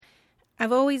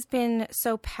I've always been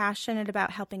so passionate about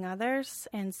helping others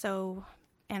and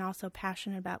also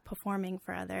passionate about performing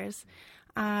for others,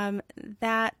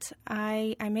 that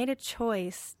I made a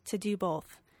choice to do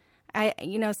both.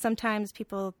 Sometimes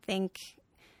people think,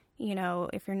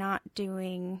 if you're not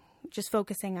just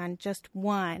focusing on just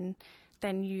one,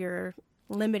 then you're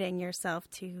limiting yourself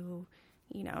to,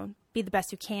 be the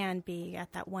best you can be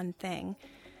at that one thing.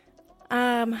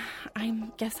 I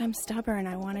guess I'm stubborn.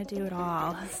 I want to do it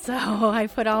all. So I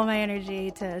put all my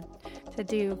energy to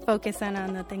focus in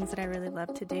on the things that I really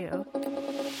love to do.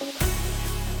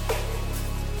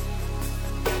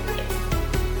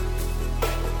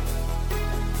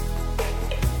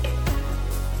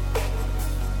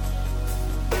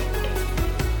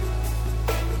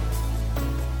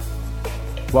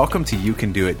 Welcome to You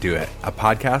Can Do It, a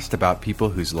podcast about people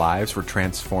whose lives were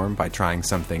transformed by trying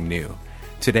something new.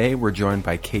 Today, we're joined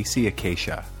by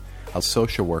Acacia, a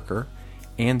social worker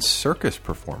and circus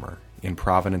performer in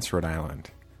Providence, Rhode Island.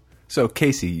 So,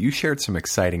 Casey, you shared some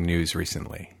exciting news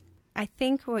recently. I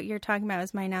think what you're talking about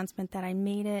is my announcement that I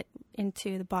made it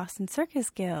into the Boston Circus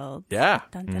Guild. Yeah.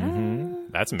 Dun, dun, dun.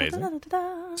 That's amazing. Dun, dun, dun,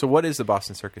 dun, dun. So what is the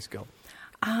Boston Circus Guild?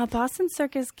 Boston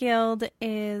Circus Guild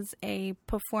is a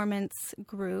performance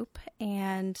group,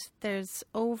 and there's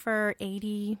over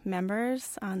 80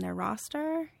 members on their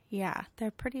roster. Yeah, they're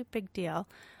a pretty big deal.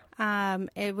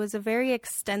 It was a very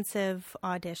extensive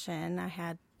audition. I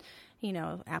had,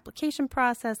 application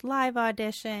process, live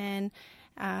audition,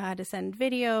 had to send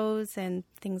videos and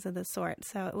things of the sort.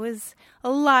 So it was a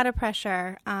lot of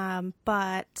pressure,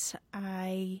 but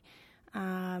I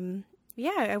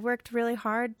worked really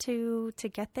hard to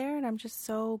get there, and I'm just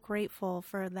so grateful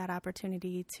for that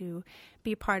opportunity to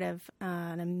be part of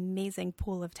an amazing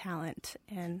pool of talent.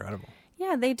 And Incredible.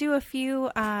 Yeah, they do a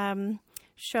few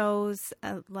shows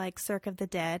like Cirque of the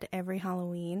Dead every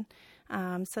Halloween.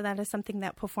 So that is something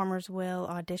that performers will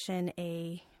audition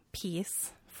a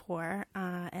piece for.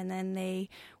 And then they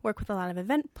work with a lot of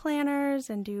event planners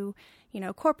and do,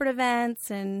 corporate events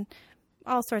and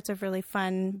all sorts of really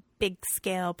fun,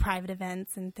 big-scale private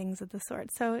events and things of the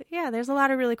sort. So, yeah, there's a lot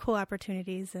of really cool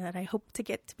opportunities that I hope to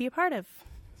get to be a part of.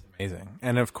 It's amazing.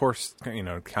 And, of course,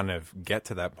 kind of get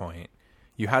to that point,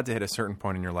 you had to hit a certain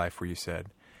point in your life where you said,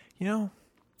 of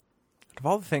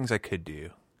all the things I could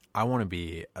do, I want to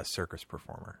be a circus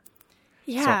performer.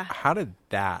 Yeah. So how did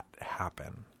that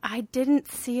happen? I didn't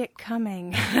see it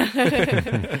coming.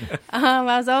 I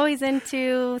was always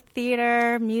into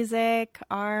theater, music,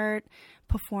 art,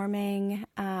 performing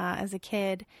as a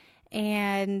kid.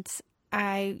 And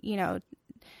I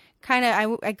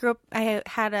grew up, I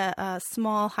had a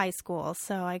small high school,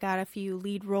 so I got a few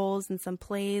lead roles in some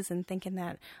plays and thinking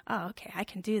that, I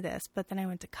can do this. But then I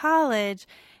went to college,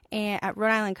 and at Rhode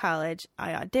Island College,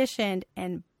 I auditioned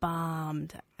and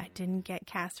bombed. I didn't get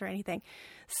cast or anything.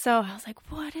 So I was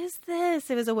like, what is this?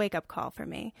 It was a wake-up call for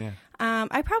me. Yeah.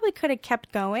 I probably could have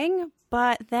kept going,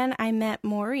 but then I met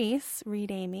Maurice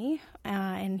Reed-Amy,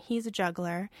 and he's a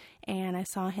juggler, and I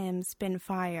saw him spin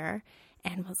fire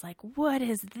and was like, what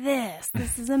is this?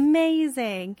 This is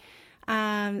amazing.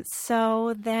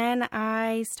 So then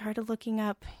I started looking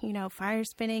up, fire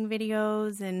spinning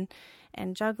videos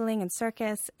and juggling and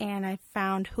circus, and I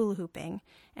found hula hooping.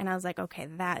 And I was like, okay,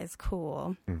 that is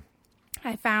cool. Mm.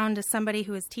 I found somebody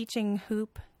who was teaching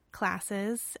hoop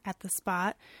classes at the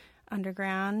Spot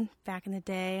underground back in the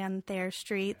day on Thayer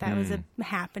Street. That was a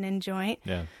happening joint.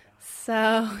 Yeah.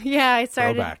 So, yeah, I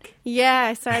started. Throwback. Yeah,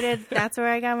 I started. That's where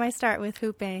I got my start with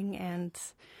hooping, and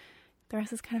the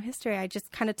rest is kind of history. I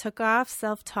just kind of took off,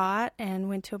 self-taught, and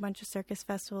went to a bunch of circus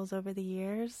festivals over the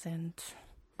years. And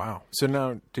wow. So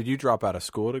now, did you drop out of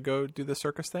school to go do the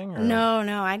circus thing? Or?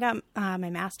 No, I got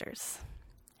my master's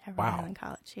at Rhode Wow. Island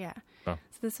College. Yeah. Oh.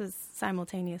 So this was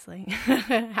simultaneously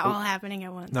all happening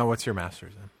at once. Now, what's your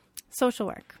master's in? Social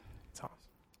work. That's awesome.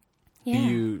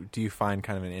 Yeah. Do you find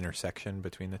kind of an intersection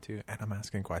between the two? And I'm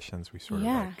asking questions we sort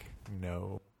of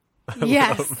know.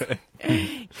 Yes.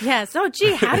 Yes. Oh,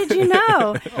 gee, how did you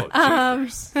know?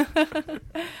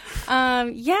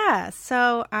 Yeah.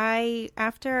 So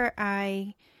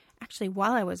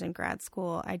while I was in grad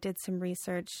school, I did some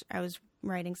research. I was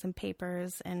writing some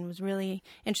papers and was really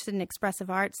interested in expressive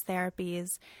arts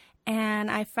therapies.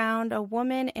 And I found a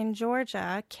woman in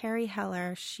Georgia, Carrie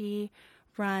Heller. She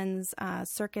runs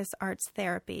Circus Arts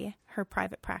Therapy, her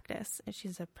private practice.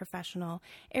 She's a professional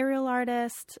aerial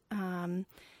artist.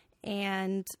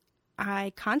 And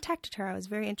I contacted her. I was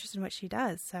very interested in what she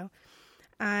does. So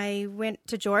I went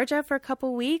to Georgia for a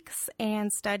couple weeks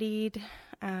and studied,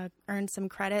 earned some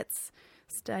credits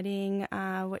studying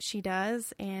what she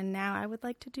does. And now I would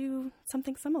like to do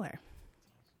something similar.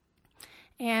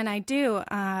 And I do.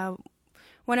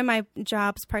 One of my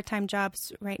jobs, part-time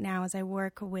jobs right now, is I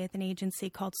work with an agency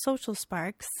called Social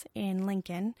Sparks in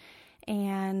Lincoln.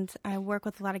 And I work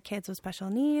with a lot of kids with special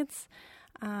needs,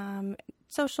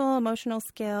 social, emotional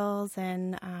skills,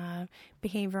 and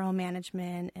behavioral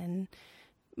management and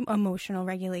emotional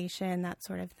regulation, that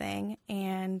sort of thing.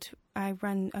 And I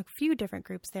run a few different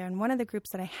groups there. And one of the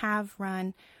groups that I have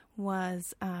run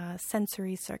was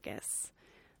Sensory Circus.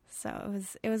 So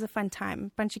it was a fun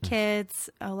time. A bunch of kids.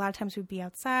 A lot of times we'd be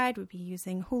outside. We'd be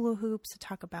using hula hoops to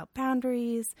talk about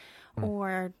boundaries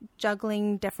or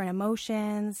juggling different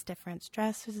emotions, different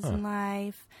stresses in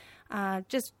life.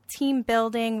 Just team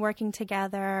building, working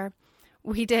together.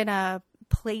 We did a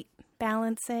plate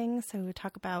balancing. So we would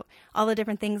talk about all the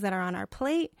different things that are on our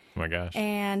plate. Oh my gosh.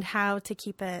 And how to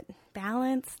keep it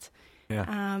balanced.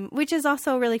 Yeah. Which is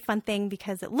also a really fun thing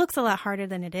because it looks a lot harder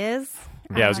than it is.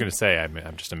 Yeah, I was going to say,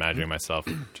 I'm just imagining myself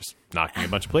just knocking a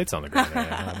bunch of plates on the ground.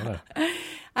 I don't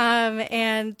know.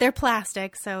 And they're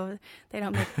plastic, so they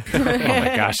don't make... Oh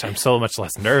my gosh, I'm so much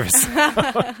less nervous.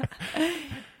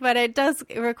 But it does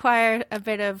require a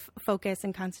bit of focus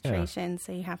and concentration,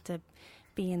 so you have to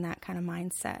be in that kind of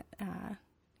mindset.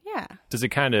 Yeah. Does it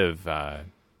kind of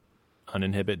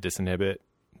disinhibit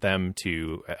them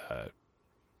to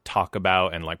talk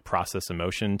about and like process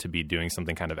emotion, to be doing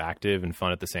something kind of active and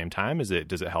fun at the same time? Does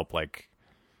it help like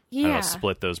I don't know,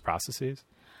 split those processes?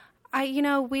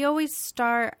 We always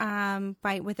start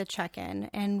with a check-in,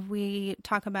 and we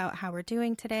talk about how we're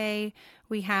doing today.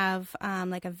 We have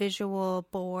like a visual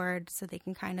board so they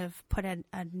can kind of put a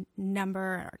number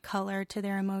or color to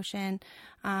their emotion,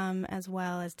 as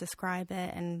well as describe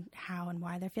it and how and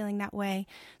why they're feeling that way.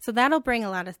 So that'll bring a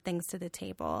lot of things to the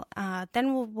table.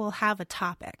 Then we'll have a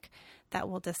topic that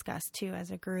we'll discuss too as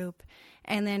a group,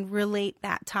 and then relate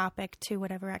that topic to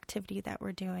whatever activity that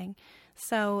we're doing.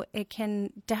 So it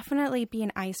can definitely be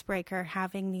an icebreaker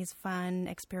having these fun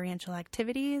experiential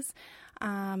activities.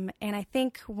 And I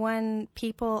think when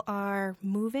people are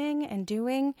moving and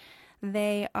doing,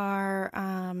 they are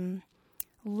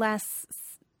less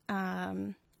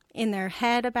in their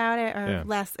head about it, or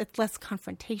it's less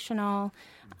confrontational.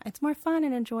 It's more fun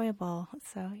and enjoyable.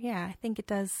 So, yeah, I think it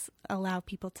does allow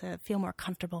people to feel more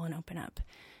comfortable and open up.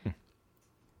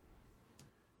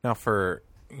 Now, for,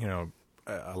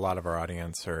 a lot of our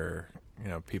audience are,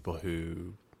 people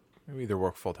who either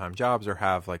work full-time jobs or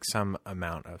have like some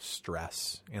amount of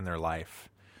stress in their life.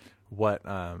 What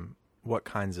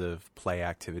kinds of play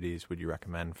activities would you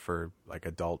recommend for like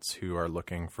adults who are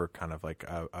looking for kind of like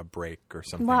a break or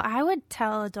something? Well, I would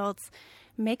tell adults,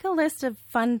 make a list of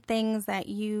fun things that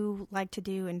you like to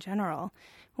do in general.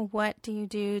 What do you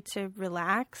do to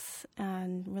relax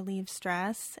and relieve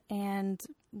stress, and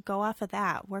go off of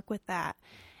that, work with that.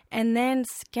 And then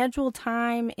schedule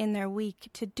time in their week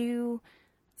to do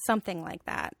something like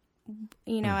that.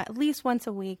 At least once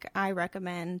a week, I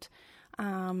recommend.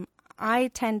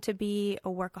 I tend to be a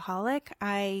workaholic.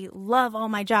 I love all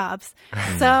my jobs.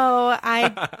 So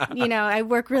I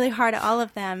work really hard at all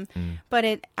of them.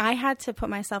 But I had to put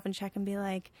myself in check and be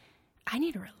like, I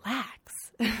need to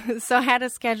relax. So I had to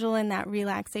schedule in that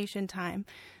relaxation time.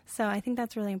 So I think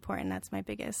that's really important. That's my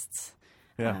biggest.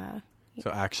 Yeah. So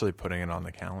actually putting it on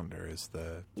the calendar is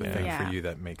the thing for you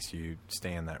that makes you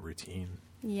stay in that routine.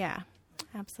 Yeah,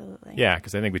 absolutely. Yeah,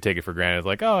 because I think we take it for granted,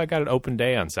 like, oh, I got an open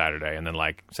day on Saturday, and then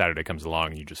like Saturday comes along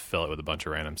and you just fill it with a bunch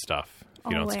of random stuff.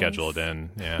 If you don't schedule it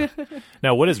in. Yeah.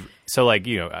 Now,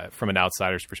 from an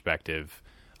outsider's perspective,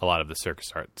 a lot of the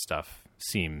circus art stuff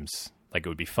seems like it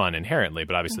would be fun inherently,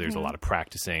 but obviously there's a lot of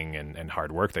practicing and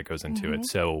hard work that goes into it.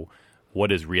 So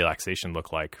what does relaxation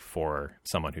look like for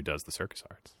someone who does the circus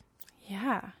arts?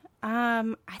 Yeah.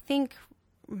 I think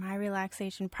my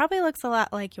relaxation probably looks a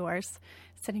lot like yours,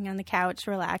 sitting on the couch,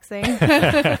 relaxing.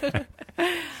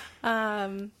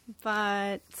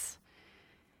 But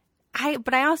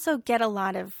I also get a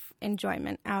lot of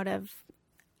enjoyment out of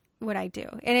what I do.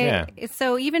 And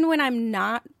so even when I'm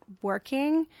not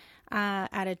working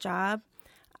at a job,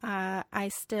 I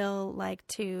still like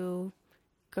to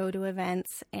go to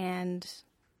events and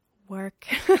work.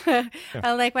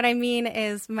 Like what I mean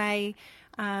is my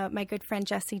good friend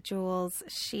Jessie Jules,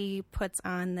 she puts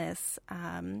on this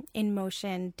in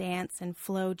motion dance and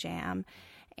flow jam,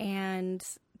 and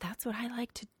that's what I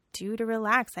like to do to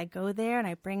relax. I go there and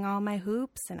I bring all my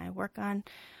hoops and I work on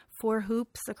 4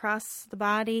 hoops across the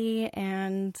body,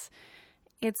 and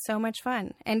it's so much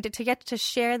fun. And to get to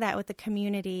share that with the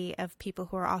community of people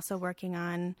who are also working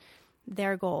on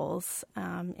their goals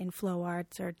in flow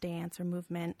arts or dance or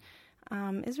movement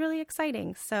is really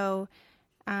exciting. So,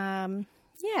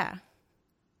 yeah.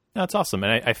 That's awesome.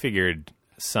 And I figured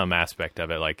some aspect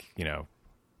of it, like,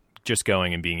 just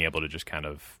going and being able to just kind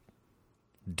of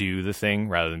do the thing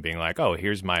rather than being like, oh,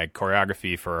 here's my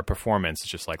choreography for a performance.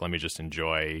 It's just like, let me just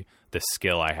enjoy the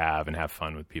skill I have and have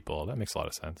fun with people. That makes a lot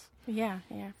of sense. Yeah,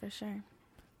 for sure.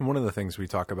 One of the things we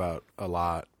talk about a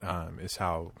lot is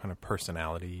how kind of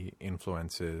personality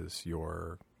influences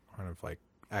your kind of like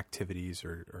activities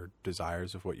or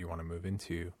desires of what you want to move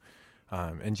into.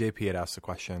 And JP had asked the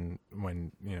question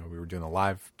when, we were doing the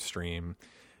live stream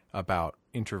about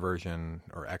introversion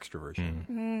or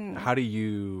extroversion. How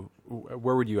do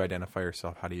where would you identify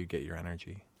yourself? How do you get your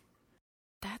energy?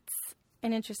 That's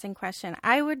an interesting question.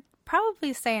 I would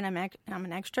probably say I'm an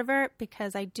extrovert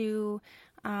because I do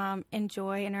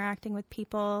enjoy interacting with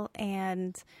people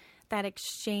and that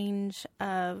exchange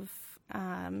of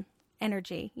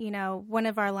energy. One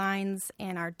of our lines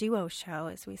in our duo show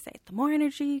is we say, the more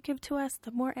energy you give to us,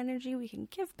 the more energy we can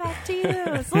give back to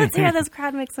you. So let's hear this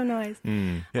crowd make some noise.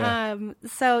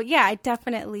 I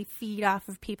definitely feed off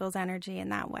of people's energy in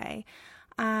that way.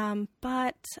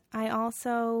 But I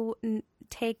also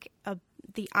take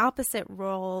the opposite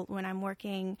role when I'm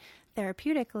working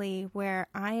therapeutically, where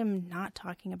I am not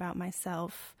talking about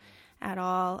myself at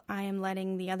all. I am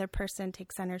letting the other person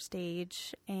take center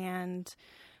stage and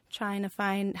trying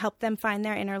to help them find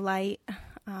their inner light,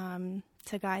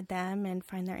 to guide them and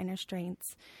find their inner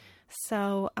strengths.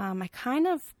 So I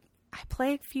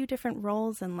play a few different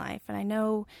roles in life, and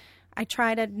I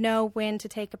try to know when to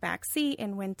take a back seat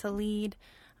and when to lead.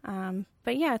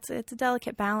 But yeah, it's a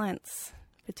delicate balance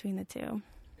between the two.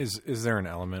 Is there an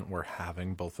element where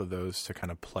having both of those to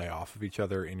kind of play off of each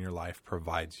other in your life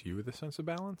provides you with a sense of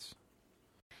balance?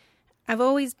 I've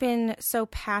always been so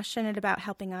passionate about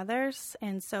helping others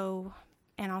and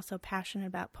also passionate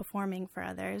about performing for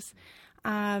others,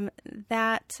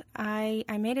 that I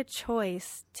made a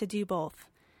choice to do both.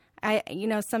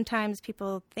 Sometimes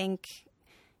people think,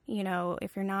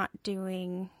 if you're not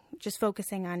just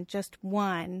focusing on just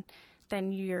one,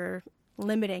 then you're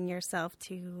limiting yourself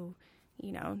to,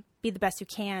 be the best you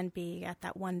can be at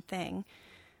that one thing.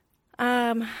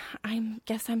 I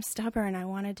guess I'm stubborn. I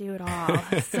want to do it all.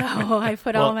 So I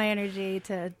put all my energy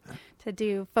to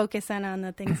focus in on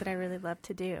the things that I really love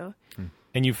to do.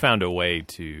 And you found a way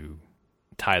to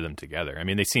tie them together. I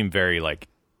mean, they seem very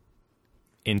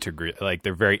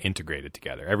they're very integrated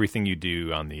together. Everything you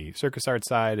do on the circus art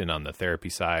side and on the therapy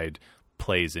side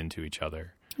plays into each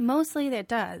other. Mostly it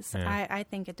does. Yeah. I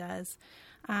think it does.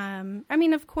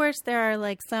 Of course, there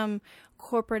are some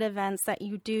corporate events that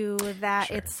you do that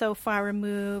It's so far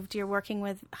removed. You're working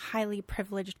with highly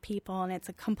privileged people, and it's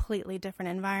a completely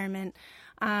different environment,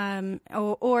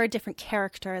 or a different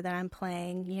character that I'm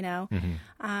playing,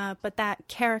 But that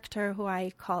character, who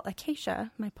I call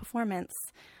Acacia, my performance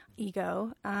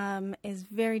ego, is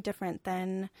very different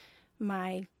than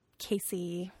my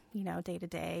Casey,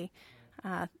 day-to-day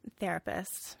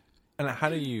therapist. And how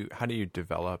do you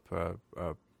develop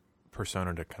a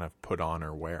persona to kind of put on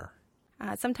or wear?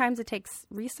 Sometimes it takes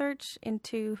research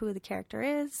into who the character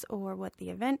is or what the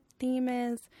event theme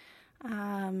is.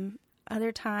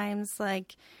 Other times,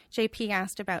 like JP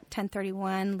asked about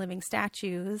 1031 living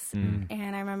statues,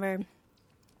 and I remember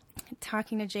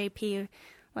talking to JP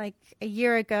a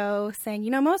year ago, saying,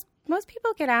 most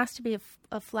people get asked to be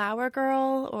a flower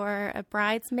girl or a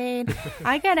bridesmaid.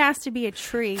 I get asked to be a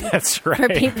tree. That's right. For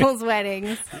people's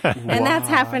weddings. And that's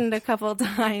happened a couple of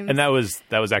times. And that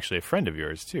was actually a friend of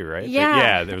yours too, right?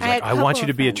 Yeah. There was I want you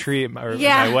to be a tree at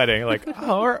my wedding.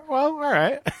 All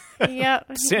right. Yeah.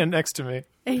 Stand next to me.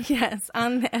 Yes,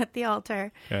 at the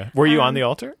altar. Yeah. Were you on the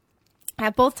altar?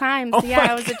 At both times,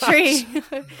 I was a tree.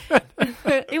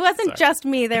 It wasn't just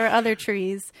me. There were other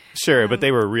trees. Sure, but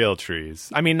they were real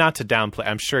trees. I mean, not to downplay.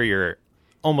 I'm sure you're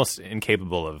almost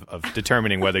incapable of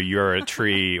determining whether you're a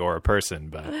tree or a person.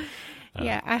 But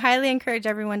yeah, I highly encourage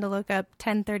everyone to look up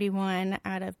 1031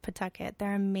 out of Pawtucket.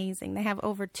 They're amazing. They have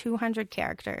over 200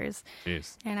 characters.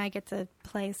 Jeez. And I get to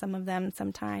play some of them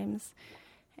sometimes.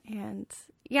 And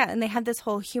and they have this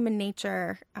whole human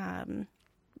nature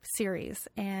series,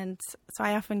 and so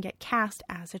I often get cast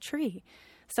as a tree.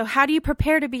 So how do you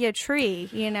prepare to be a tree,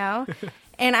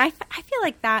 And I feel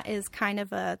like that is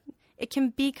it can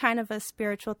be kind of a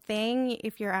spiritual thing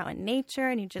if you're out in nature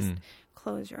and you just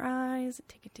close your eyes,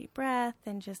 take a deep breath,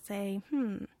 and just say,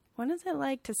 what is it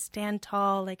like to stand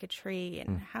tall like a tree,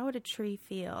 and how would a tree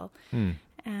feel? And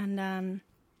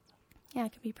it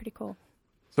can be pretty cool.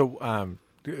 So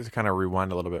to kind of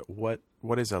rewind a little bit, what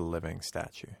is a living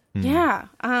statue? Yeah.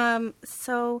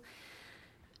 So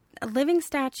living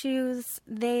statues,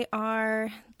 they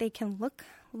can look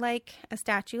like a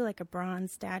statue, like a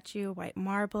bronze statue, white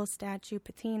marble statue,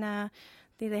 patina.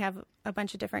 They have a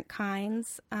bunch of different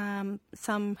kinds,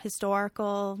 some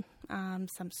historical,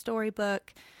 some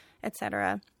storybook,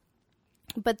 etc.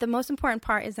 But the most important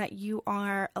part is that you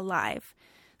are alive.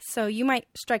 So you might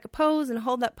strike a pose and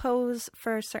hold that pose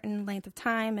for a certain length of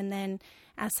time, and then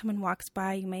as someone walks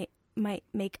by, you might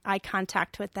make eye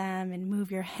contact with them and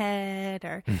move your head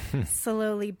or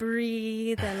slowly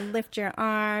breathe and lift your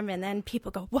arm, and then people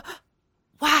go,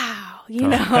 wow, you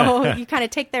know, you kind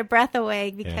of take their breath away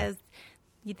because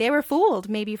they were fooled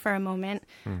maybe for a moment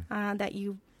that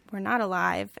you were not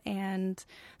alive. And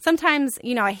sometimes,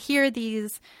 you know, I hear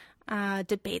these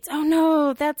debates. Oh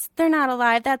no, they're not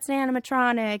alive. That's an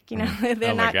animatronic. You know,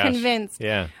 they're not convinced.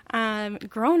 Yeah.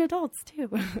 Grown adults too.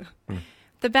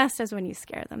 The best is when you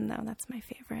scare them, though. That's my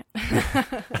favorite.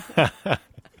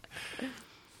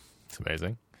 It's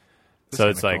amazing. This So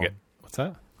is it's kinda like, cool. what's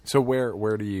that? So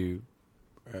where do you?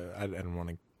 I don't want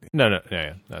to. No,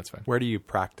 that's fine. Where do you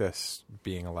practice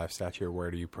being a live statue, or where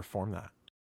do you perform that?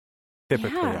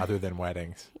 Typically, other than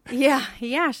weddings.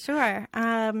 Yeah, sure.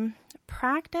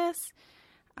 Practice.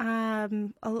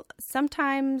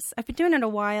 Sometimes I've been doing it a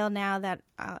while now that,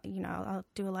 I'll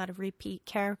do a lot of repeat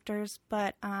characters,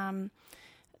 but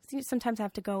sometimes I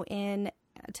have to go in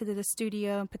to the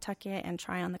studio in Pawtucket and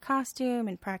try on the costume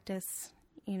and practice,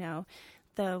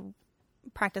 the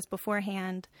practice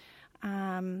beforehand.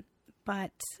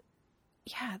 But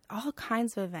yeah, all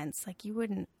kinds of events, like you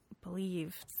wouldn't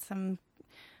believe some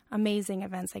amazing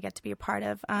events I get to be a part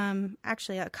of.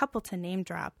 Actually, a couple to name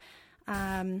drop.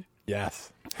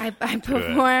 Yes. I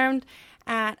performed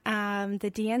at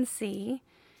the DNC.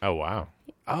 Oh, wow.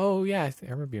 Oh, yeah. I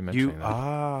remember you mentioning that.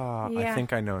 I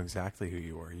think I know exactly who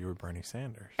you were. You were Bernie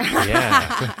Sanders.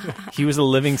 Yeah. He was a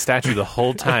living statue the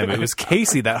whole time. It was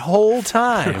Casey that whole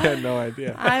time. I had no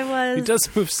idea. He does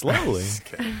move slowly.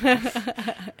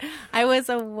 I was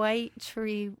a white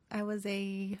tree. I was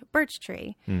a birch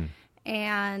tree.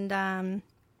 And,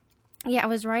 it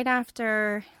was right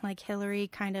after, like, Hillary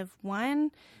kind of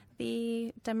won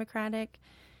the Democratic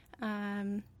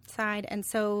side. And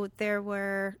so there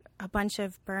were a bunch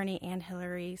of Bernie and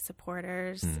Hillary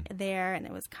supporters there. And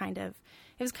it was kind of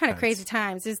crazy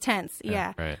times. It was tense.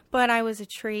 Yeah. Right. But I was a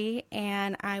tree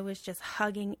and I was just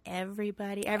hugging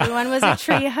everybody. Everyone was a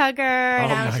tree hugger.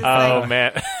 And I was just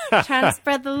man. trying to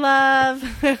spread the love.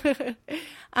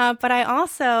 But I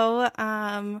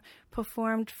also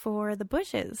performed for the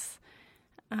Bushes.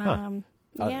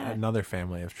 Another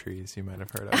family of trees you might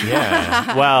have heard of.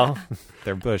 Yeah. Well,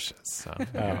 they're bushes, so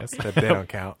they don't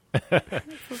count.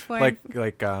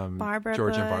 like Barbara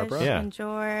George Bush and Barbara. Yeah. and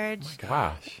George. Oh my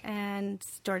gosh. And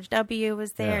George W.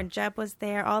 was there, Yeah. and Jeb was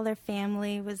there. All their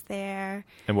family was there.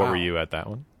 And what were you at that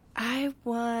one? I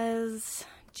was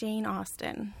Jane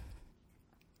Austen.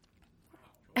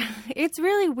 It's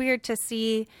really weird to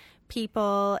see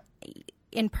people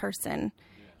in person.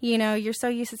 You know, you're so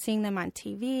used to seeing them on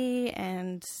TV,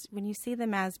 and when you see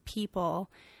them as people,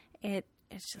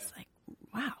 it's just like,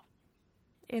 wow.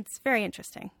 It's very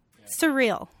interesting.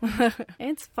 Surreal.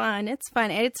 It's fun.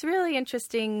 It's really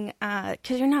interesting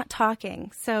because you're not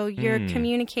talking. So you're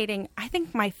communicating. I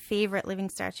think my favorite living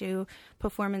statue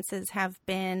performances have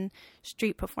been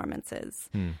street performances.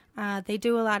 They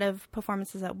do a lot of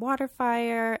performances at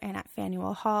Waterfire and at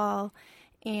Faneuil Hall.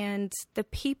 And the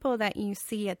people that you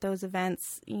see at those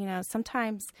events,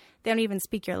 sometimes they don't even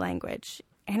speak your language.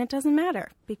 And it doesn't matter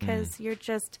because you're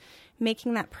just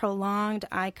making that prolonged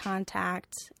eye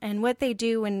contact. And what they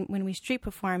do when we street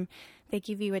perform, they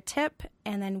give you a tip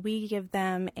and then we give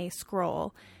them a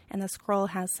scroll. And the scroll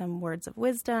has some words of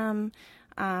wisdom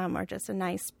or just a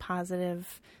nice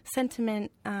positive sentiment.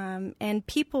 And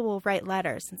people will write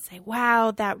letters and say,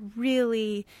 wow, that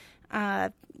really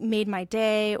made my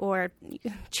day or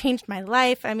changed my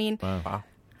life. I mean, Wow.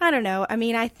 I don't know. I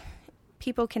mean,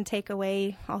 people can take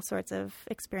away all sorts of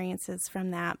experiences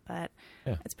from that, but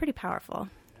it's pretty powerful.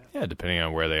 Yeah, depending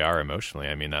on where they are emotionally.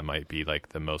 I mean, that might be like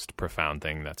the most profound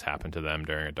thing that's happened to them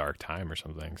during a dark time or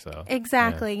something. So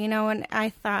Exactly. And I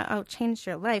thought, oh, change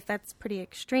your life. That's pretty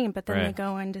extreme. But then Right. they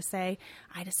go on to say,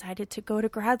 I decided to go to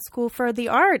grad school for the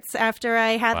arts after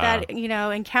I had that,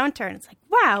 encounter. And it's like,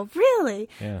 wow, really?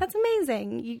 Yeah. That's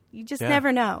amazing. You just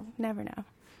never know. Never know.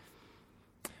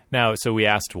 Now, so we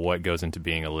asked what goes into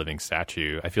being a living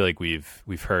statue. I feel like we've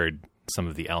heard some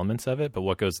of the elements of it, but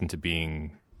what goes into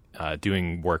being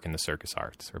doing work in the circus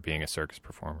arts or being a circus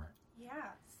performer? Yeah,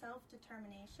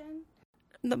 self-determination.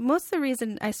 Most of the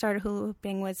reason I started hula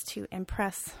hooping was to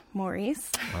impress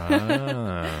Maurice.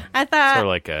 I thought Sort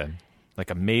of like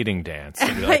a mating dance.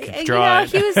 Like, he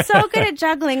was so good at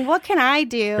juggling. What can I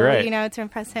do, Right. to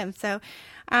impress him? So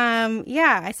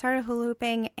I started hula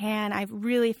hooping, and I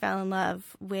really fell in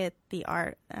love with the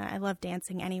art. I love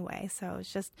dancing anyway, so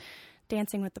it's just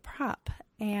dancing with the prop.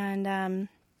 And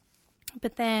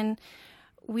but then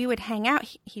we would hang out.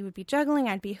 He would be juggling,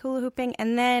 I'd be hula hooping,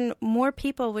 and then more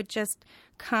people would just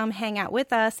come hang out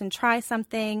with us and try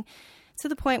something, to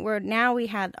the point where now we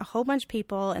had a whole bunch of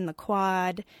people in the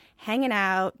quad hanging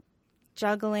out,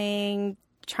 juggling,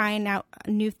 trying out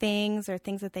new things or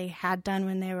things that they had done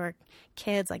when they were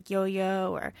kids, like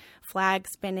yo-yo or flag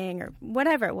spinning or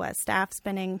whatever it was, staff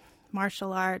spinning,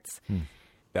 martial arts.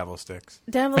 Devil sticks.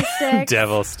 Devil sticks.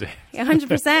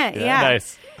 100%. Yeah.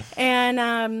 Nice.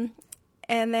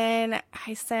 And then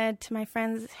I said to my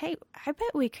friends, hey, I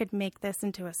bet we could make this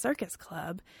into a circus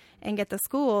club and get the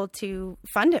school to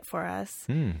fund it for us.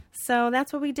 So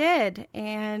that's what we did.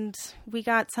 And we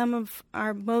got some of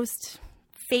our most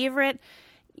favorite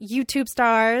YouTube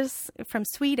stars from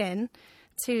Sweden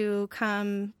to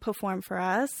come perform for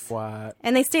us. What?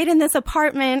 And they stayed in this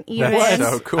apartment even. That's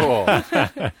so cool.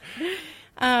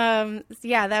 That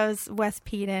was Wes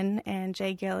Peden and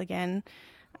Jay Gilligan,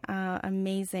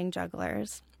 amazing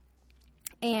jugglers.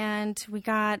 And we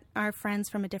got our friends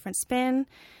from A Different Spin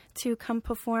to come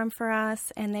perform for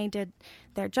us, and they did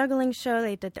their juggling show,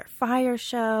 they did their fire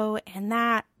show, and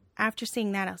that, after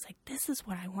seeing that, I was like, this is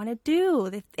what I want to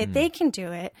do. If they can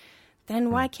do it, then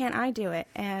why can't I do it?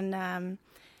 And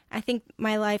I think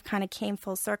my life kind of came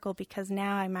full circle, because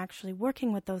now I'm actually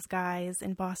working with those guys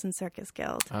in Boston Circus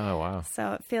Guild. Oh, wow.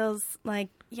 So it feels like,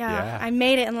 I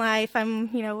made it in life.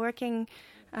 I'm, working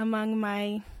among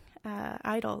my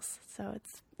idols. So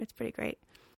it's pretty great.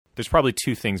 There's probably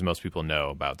two things most people know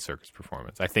about circus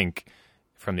performance. I think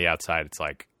from the outside, it's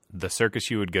like the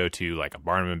circus you would go to, like a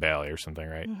Barnum and Bailey or something,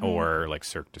 right? Mm-hmm. Or like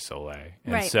Cirque du Soleil.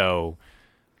 And so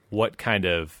what kind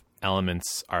of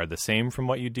elements are the same from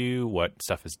what you do? What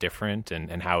stuff is different?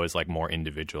 And how is like more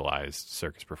individualized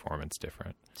circus performance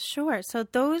different? Sure. So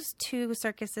those two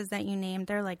circuses that you named,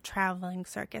 they're like traveling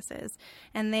circuses.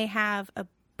 And they have a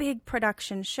big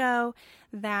production show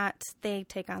that they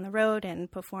take on the road and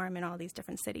perform in all these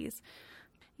different cities.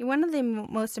 One of the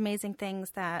most amazing things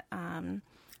that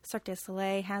Cirque du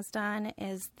Soleil has done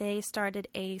is they started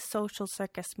a social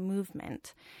circus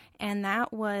movement. And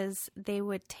that was, they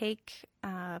would take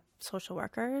social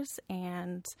workers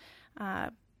and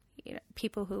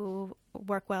people who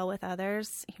work well with others,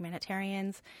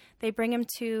 humanitarians. They bring them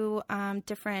to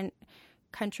different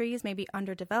countries, maybe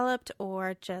underdeveloped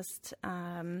or just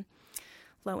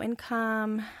low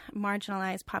income,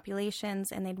 marginalized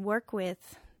populations, and they'd work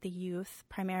with the youth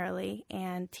primarily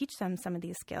and teach them some of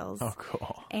these skills. Oh,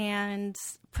 cool. And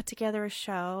put together a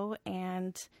show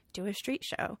and do a street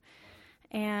show.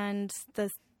 And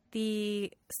the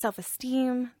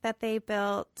self-esteem that they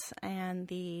built and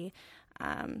the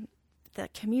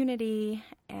community,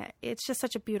 it's just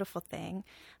such a beautiful thing.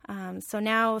 So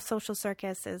now social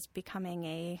circus is becoming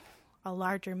a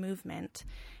larger movement,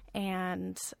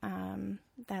 and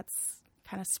that's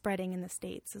kind of spreading in the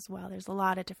States as well. There's a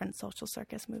lot of different social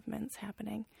circus movements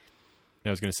happening. I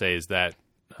was going to say, is that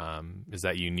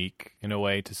unique in a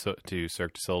way to Cirque du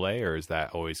Soleil, or has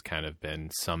that always kind of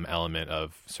been some element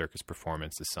of circus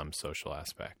performance as some social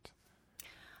aspect?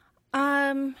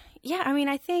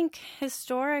 I think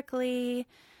historically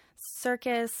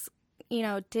circus,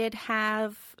 did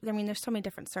have, there's so many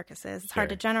different circuses. It's hard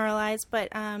to generalize, but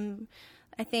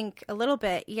I think a little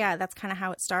bit, that's kind of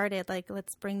how it started. Like,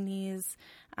 let's bring these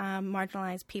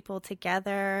marginalized people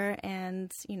together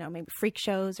and, maybe freak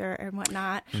shows or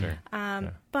whatnot. Sure.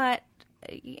 But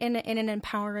in an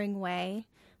empowering way.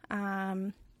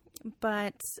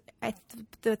 But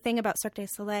the thing about Cirque du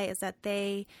Soleil is that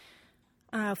they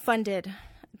funded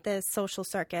the social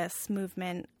circus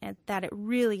movement, and that it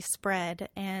really spread,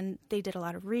 and they did a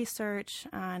lot of research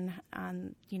on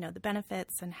the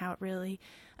benefits and how it really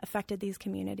affected these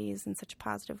communities in such a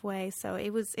positive way. So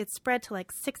it spread to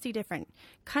like 60 different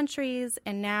countries,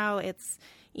 and now it's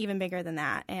even bigger than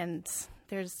that. And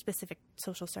there's specific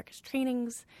social circus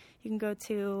trainings you can go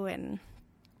to, and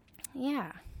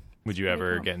Would you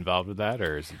ever get involved with that,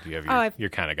 or do you have you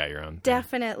kind of got your own thing?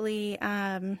 Definitely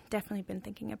been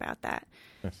thinking about that.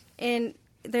 Yes. And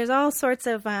there's all sorts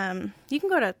of you can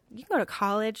go to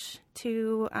college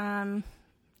to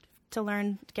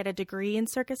get a degree in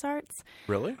circus arts.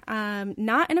 Really?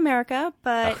 Not in America,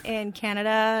 but in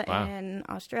Canada and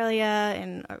Australia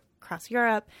and across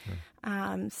Europe.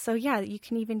 You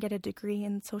can even get a degree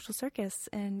in social circus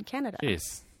in Canada.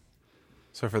 Jeez.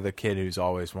 So for the kid who's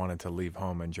always wanted to leave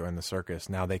home and join the circus,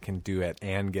 now they can do it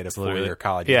and get a 4-year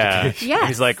college education. Yes.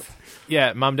 He's like,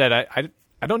 Mom, Dad,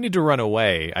 I don't need to run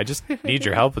away. I just need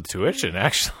your help with tuition,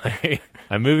 actually.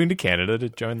 I'm moving to Canada to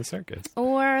join the circus.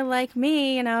 Or like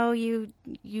me,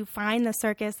 you find the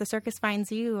circus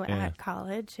finds you at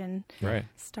college and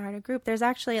start a group. There's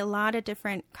actually a lot of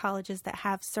different colleges that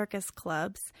have circus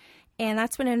clubs. And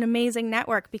that's been an amazing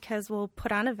network because we'll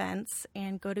put on events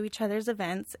and go to each other's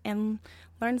events and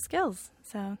learn skills.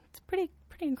 So it's pretty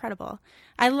incredible.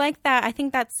 I like that. I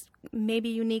think that's maybe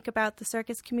unique about the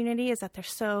circus community is that they're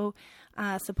so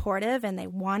supportive and they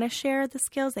want to share the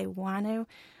skills. They want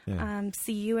to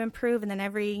see you improve. And then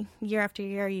every year after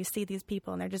year, you see these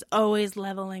people and they're just always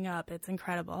leveling up. It's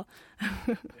incredible.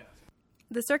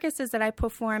 The circuses that I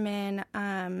perform in,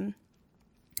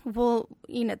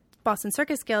 Boston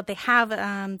Circus Guild, they have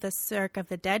the Cirque of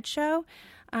the Dead show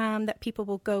that people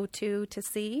will go to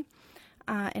see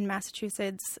in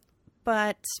Massachusetts.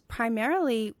 But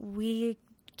primarily, we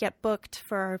get booked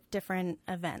for different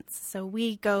events. So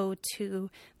we go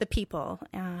to the people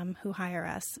who hire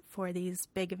us for these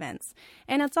big events.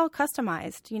 And it's all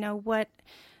customized, what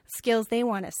skills they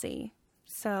want to see.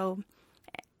 So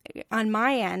on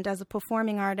my end, as a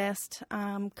performing artist,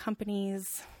 companies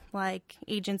like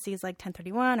agencies like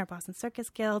 1031 or Boston Circus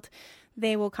Guild,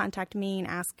 they will contact me and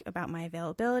ask about my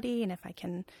availability and if I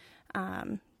can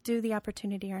do the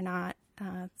opportunity or not.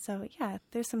 So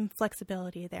there's some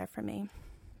flexibility there for me.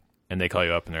 And they call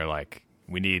you up and they're like,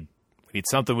 we need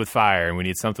something with fire and we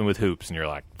need something with hoops. And you're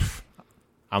like,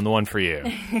 I'm the one for you.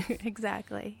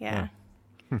 Exactly. Yeah.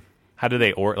 How do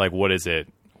they, what is it?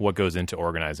 What goes into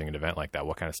organizing an event like that?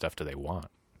 What kind of stuff do they want?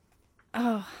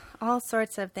 Oh, all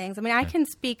sorts of things. I mean, I can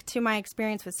speak to my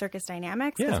experience with Circus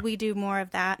Dynamics because we do more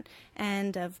of that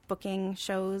end of booking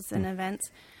shows and events.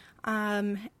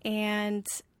 And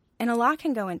a lot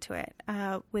can go into it.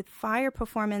 With fire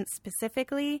performance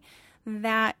specifically,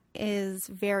 that is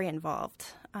very involved.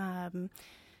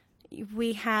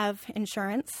 We have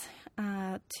insurance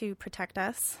to protect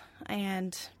us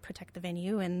and protect the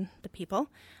venue and the people.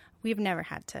 We've never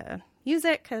had to use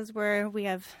it because we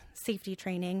have safety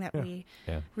training that we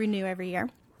renew every year.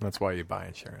 That's why you buy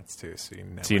insurance too, so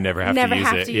you never have to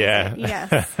use it.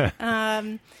 Yes.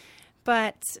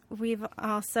 But we've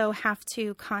also have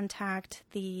to contact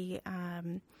the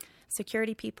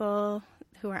security people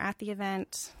who are at the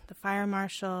event, the fire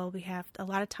marshal. We have a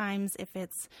lot of times if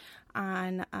it's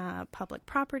on public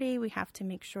property, we have to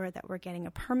make sure that we're getting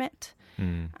a permit.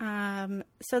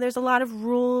 So there's a lot of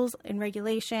rules and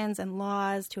regulations and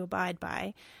laws to abide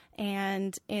by.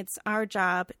 And it's our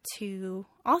job to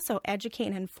also educate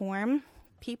and inform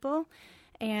people.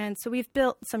 And so we've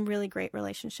built some really great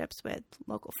relationships with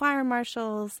local fire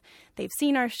marshals. They've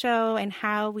seen our show and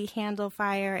how we handle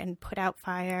fire and put out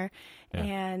fire.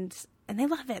 And they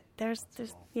love it. There's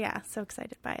so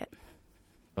excited by it.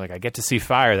 Like, I get to see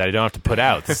fire that I don't have to put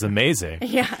out. This is amazing.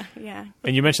 Yeah.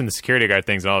 And you mentioned the security guard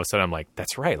things, and all of a sudden I'm like,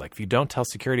 that's right. Like, if you don't tell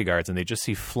security guards and they just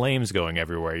see flames going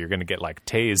everywhere, you're going to get, like,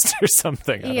 tased or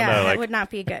something. I don't know, that would not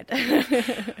be good.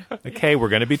 Okay, we're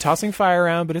going to be tossing fire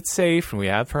around, but it's safe, and we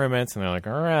have permits. And they're like,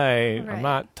 all right. I'm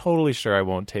not totally sure I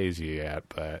won't tase you yet,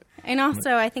 but... And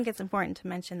also, I think it's important to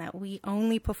mention that we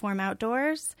only perform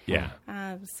outdoors. Yeah.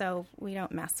 So we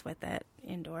don't mess with it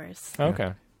indoors.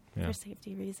 Okay. For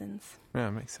safety reasons. Yeah,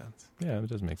 it makes sense. Yeah, it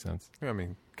does make sense. I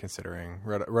mean, considering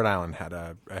Rhode Island had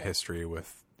a history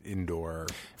with indoor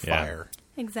fire.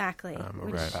 Exactly.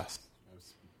 Over the past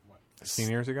 15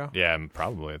 years ago? Yeah,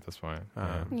 probably at this point.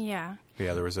 Yeah,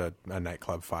 there was a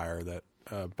nightclub fire that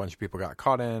a bunch of people got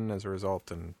caught in as a result,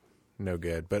 and no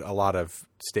good. But a lot of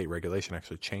state regulation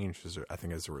actually changed, I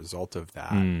think, as a result of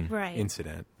that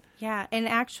incident. Yeah, and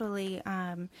actually,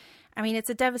 it's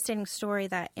a devastating story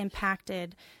that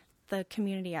impacted the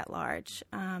community at large.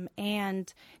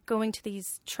 And going to these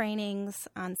trainings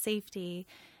on safety,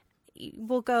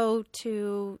 we'll go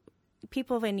to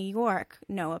people in New York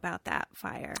know about that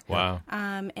fire. Wow.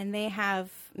 And they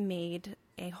have made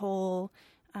a whole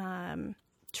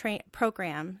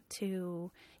program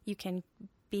you can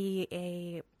be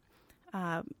a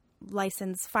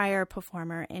licensed fire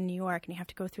performer in New York, and you have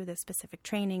to go through this specific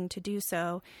training to do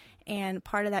so. And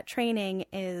part of that training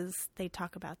is they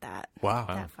talk about that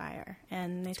fire,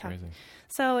 and they talk. Crazy.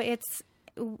 So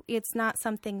it's not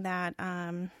something that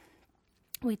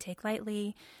we take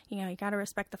lightly. You got to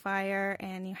respect the fire,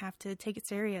 and you have to take it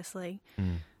seriously.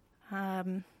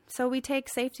 So we take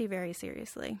safety very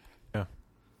seriously. Yeah,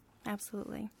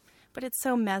 absolutely. But it's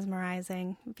so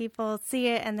mesmerizing. People see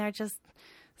it, and they're just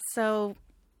so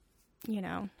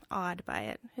awed by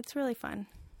it. It's really fun.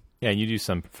 Yeah, and you do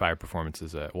some fire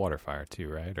performances at Water Fire too,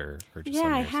 right? Or just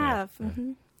I have. Yeah.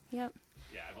 Mm-hmm. Yep.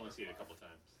 Yeah, I've only seen it a couple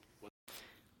times.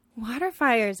 Water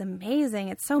fire is amazing.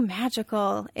 It's so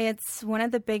magical. It's one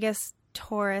of the biggest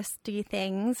touristy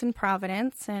things in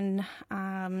Providence, and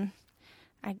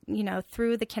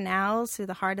through the canals, through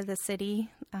the heart of the city,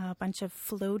 a bunch of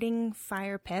floating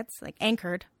fire pits, like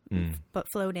anchored, but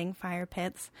floating fire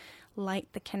pits, light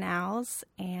the canals,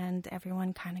 and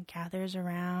everyone kind of gathers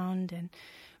around, and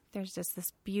there's just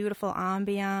this beautiful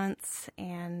ambiance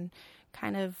and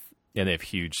kind of... Yeah, they have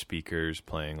huge speakers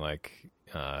playing like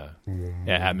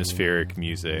atmospheric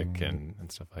music and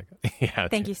stuff like that. Yeah,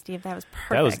 Thank you, Steve. That was perfect.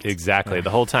 That was exactly the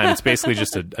whole time. It's basically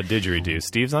just a didgeridoo.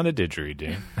 Steve's on a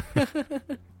didgeridoo.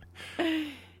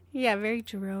 Yeah, very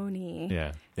droney.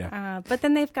 Yeah. But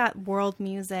then they've got world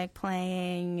music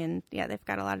playing, and they've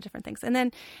got a lot of different things. And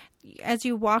then as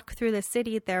you walk through the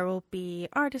city, there will be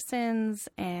artisans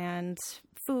and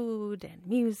food and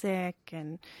music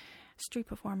and street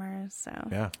performers.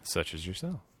 So Such as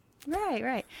yourself.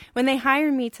 Right. When they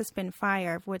hire me to spin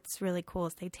fire, what's really cool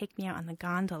is they take me out on the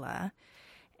gondola.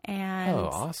 And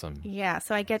awesome. Yeah,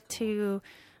 so I get to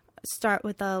start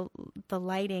with the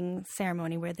lighting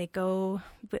ceremony where they go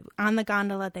on the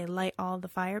gondola, they light all the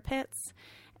fire pits,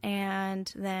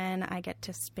 and then I get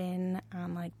to spin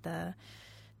on like the,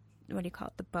 what do you call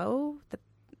it, the bow?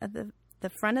 The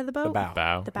front of the boat?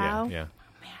 The bow. Yeah.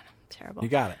 Terrible. You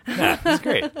got it. Yeah, that's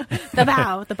great. The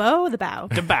bow. The bow, the bow.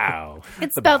 The bow.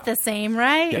 It's spelled the same,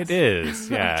 right? It is,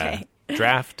 yeah. Okay.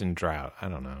 Draft and drought. I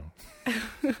don't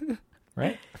know.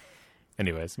 Right?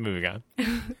 Anyways, moving on.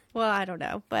 Well, I don't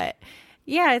know. But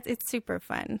yeah, it's super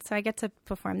fun. So I get to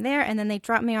perform there, and then they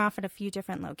drop me off at a few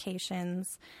different locations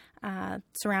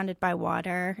surrounded by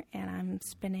water, and I'm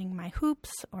spinning my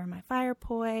hoops or my fire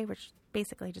poi, which is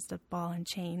basically just a ball and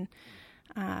chain.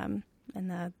 And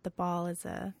the ball is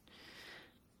a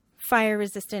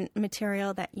fire-resistant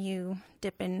material that you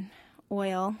dip in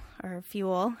oil or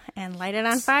fuel and light it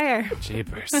on fire.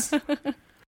 Jeepers.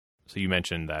 So you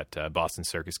mentioned that Boston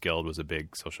Circus Guild was a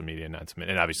big social media announcement,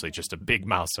 and obviously just a big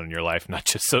milestone in your life, not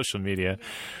just social media.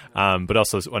 But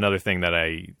also another thing that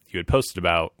you had posted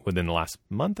about within the last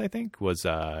month, I think, was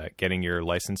getting your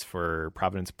license for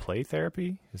Providence Play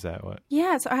Therapy. Is that what?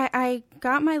 Yeah, so I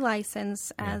got my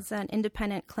license as an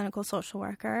independent clinical social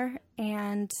worker,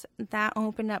 and that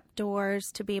opened up doors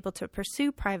to be able to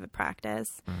pursue private practice.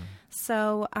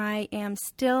 So I am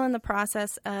still in the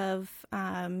process of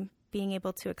being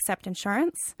able to accept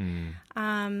insurance.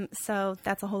 So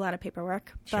that's a whole lot of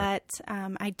paperwork. Sure. But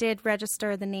I did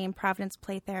register the name Providence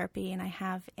Play Therapy, and I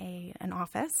have an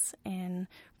office in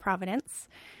Providence.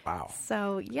 Wow.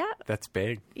 So, yeah. That's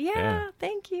big. Yeah.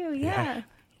 Thank you. Yeah.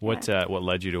 What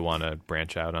led you to want to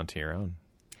branch out onto your own?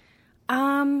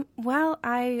 Well,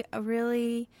 I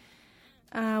really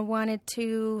wanted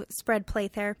to spread play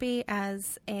therapy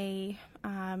as a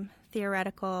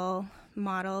theoretical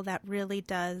model that really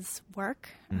does work.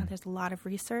 There's a lot of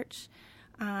research.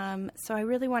 So I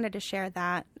really wanted to share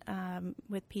that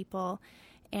with people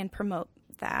and promote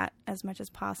that as much as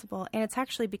possible. And it's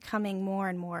actually becoming more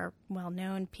and more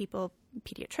well-known.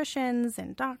 Pediatricians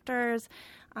and doctors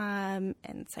and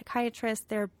psychiatrists,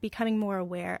 they're becoming more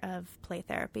aware of play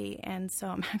therapy. And so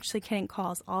I'm actually getting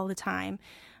calls all the time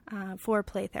for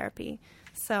play therapy.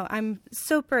 So I'm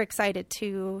super excited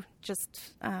to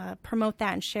just promote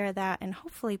that and share that and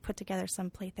hopefully put together some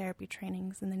play therapy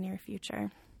trainings in the near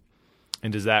future.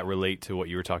 And does that relate to what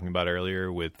you were talking about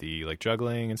earlier with the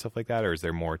juggling and stuff like that, or is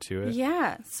there more to it?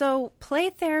 Yeah. So play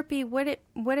therapy, what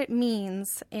it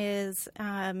means is,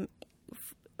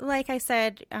 like I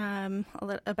said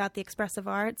about the expressive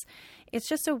arts, it's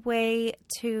just a way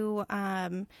to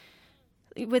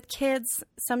with kids,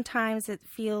 sometimes it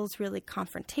feels really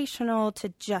confrontational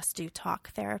to just do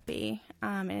talk therapy.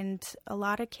 And a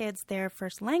lot of kids, their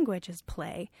first language is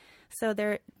play. So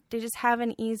they just have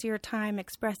an easier time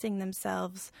expressing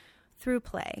themselves through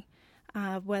play,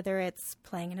 whether it's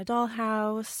playing in a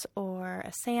dollhouse or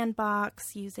a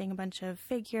sandbox, using a bunch of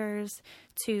figures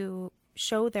to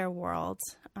show their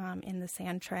worlds in the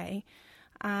sand tray.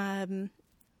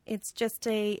 It's just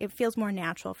it feels more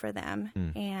natural for them.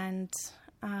 And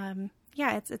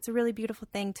it's a really beautiful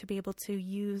thing to be able to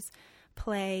use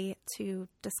play to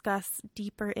discuss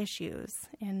deeper issues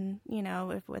in,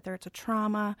 whether it's a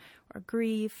trauma or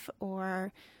grief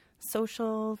or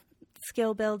social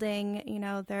skill building,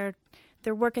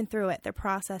 they're working through it. They're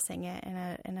processing it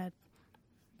in a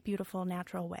beautiful,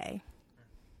 natural way.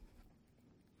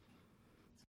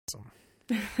 Awesome.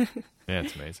 Yeah,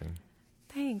 it's amazing.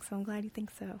 Thanks. I'm glad you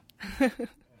think so.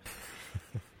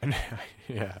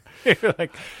 Yeah. You're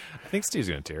like, I think Steve's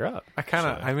going to tear up.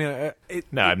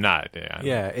 No, I'm not.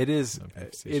 Yeah, it is.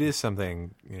 It is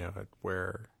something,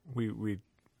 where we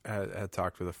had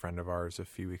talked with a friend of ours a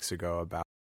few weeks ago about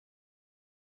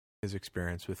his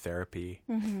experience with therapy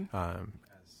as an adult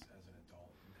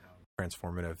and how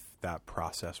transformative that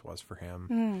process was for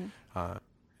him. And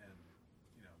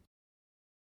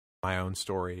my own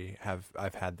story,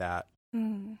 I've had that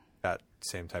that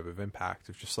same type of impact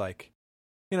of just like,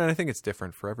 and I think it's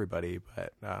different for everybody,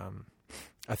 but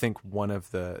I think one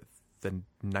of the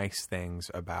nice things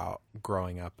about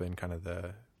growing up in kind of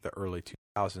the early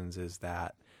 2000s is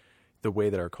that the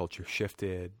way that our culture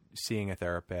shifted, seeing a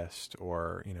therapist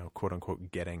or, quote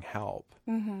unquote, getting help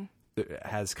it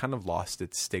has kind of lost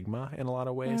its stigma in a lot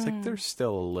of ways. Like there's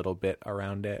still a little bit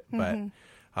around it, but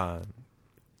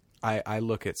I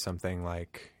look at something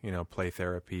like, play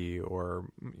therapy or,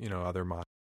 other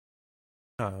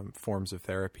modern forms of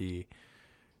therapy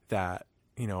that,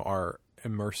 are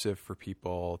immersive for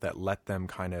people, that let them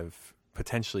kind of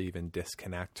potentially even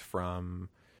disconnect from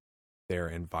their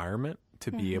environment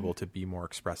to be able to be more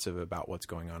expressive about what's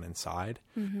going on inside,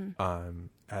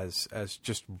 as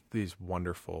just these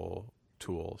wonderful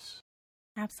tools.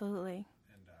 Absolutely.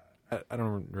 And I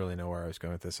don't really know where I was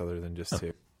going with this other than just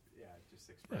to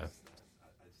express.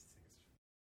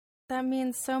 That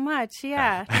means so much.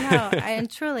 Yeah. No,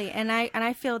 and truly, and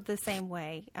I feel the same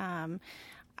way.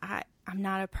 I'm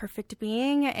not a perfect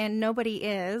being, and nobody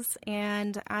is.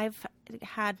 And I've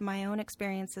had my own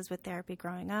experiences with therapy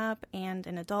growing up and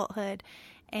in adulthood.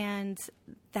 And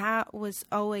that was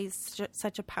always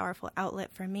such a powerful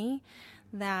outlet for me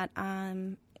that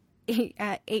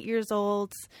at 8 years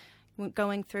old,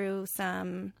 going through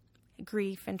some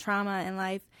grief and trauma in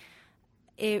life,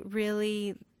 it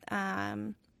really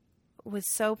was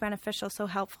so beneficial, so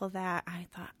helpful that I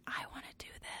thought, I want to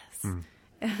do this.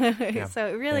 Yeah. So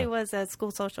it really was a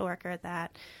school social worker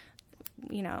that,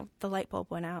 the light bulb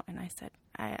went out, and I said,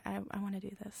 I want to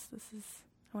do this.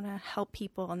 I want to help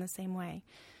people in the same way.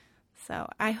 So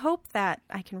I hope that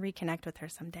I can reconnect with her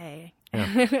someday,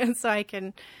 so I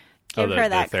can give her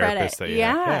that credit.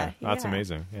 That's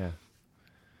amazing.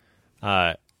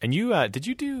 Yeah. And you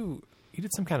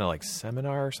did some kind of like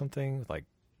seminar or something with like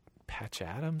Patch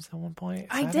Adams at one point?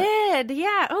 I did,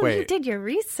 yeah. Oh, wait. You did your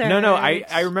research. No,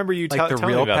 I remember you telling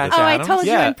me about Patch this. Oh, I told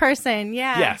you in person,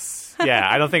 yeah. Yes. Yeah,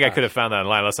 I don't think I could have found that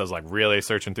online unless I was like really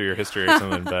searching through your history or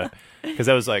something, but because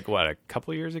that was like, what, a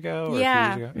couple years ago? Or a few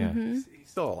years ago? Yeah. He's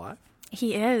still alive?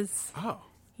 He is. Oh.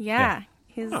 Yeah.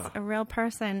 He's a real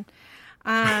person.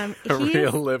 A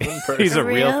real living person. He's a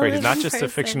real person. He's not just person. A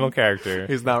fictional character.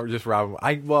 He's not just Robin.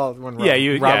 When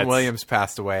Robin Williams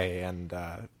passed away and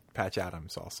Patch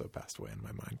Adams also passed away in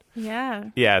my mind. Yeah.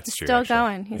 Yeah, it's He's true. Still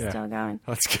going. He's still going.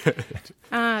 That's good.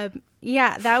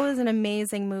 Yeah, that was an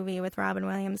amazing movie with Robin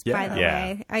Williams, by the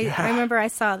way. I remember I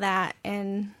saw that,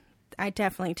 and I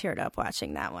definitely teared up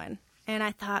watching that one. And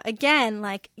I thought, again,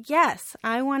 like, yes,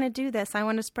 I want to do this. I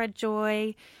want to spread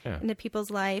joy into people's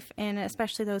life, and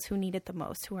especially those who need it the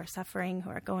most, who are suffering,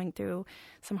 who are going through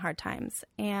some hard times.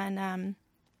 And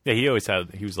he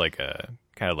was like a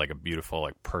kind of like a beautiful,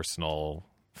 like personal,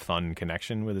 fun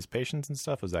connection with his patients and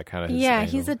stuff. Was that kind of his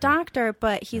angle? He's a doctor,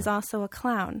 but he's also a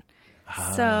clown.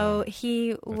 So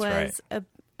he was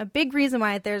a big reason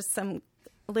why there's some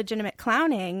legitimate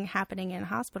clowning happening in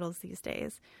hospitals these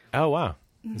days. Oh, wow.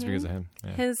 It's because of him.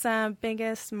 Yeah. His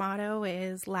biggest motto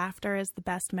is laughter is the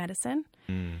best medicine.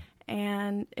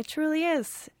 And it truly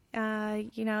is.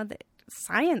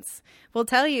 Science will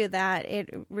tell you that it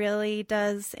really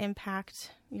does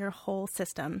impact your whole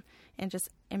system and just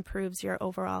improves your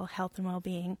overall health and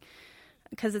well-being,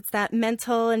 because it's that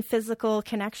mental and physical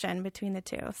connection between the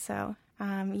two. So,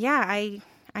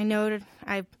 I know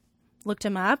I looked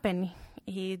him up, and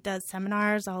he does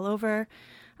seminars all over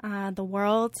the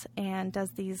world and does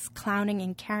these clowning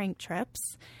and caring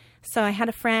trips. So I had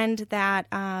a friend that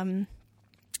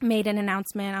made an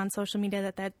announcement on social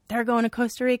media that they're going to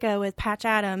Costa Rica with Patch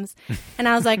Adams. And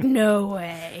I was like, no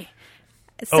way.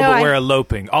 So but we're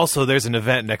eloping. Also, there's an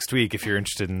event next week if you're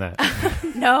interested in that.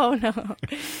 No.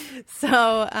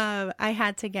 So I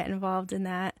had to get involved in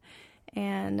that.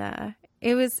 And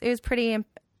it was pretty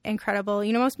incredible.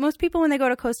 Most people, when they go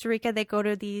to Costa Rica, they go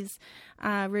to these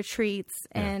retreats,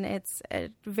 and it's a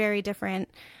very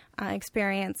different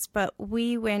experience. But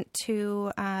we went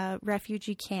to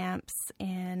refugee camps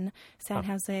in San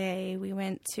Jose. We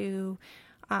went to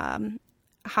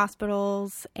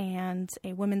hospitals and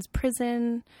a women's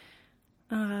prison.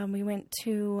 We went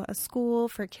to a school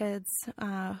for kids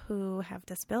who have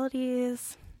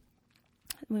disabilities.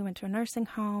 We went to a nursing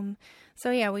home.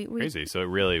 So, we crazy. So it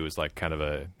really was like kind of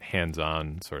a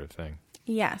hands-on sort of thing.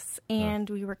 Yes, and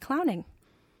we were clowning.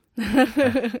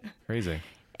 Crazy.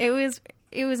 It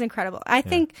was incredible. I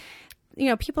think,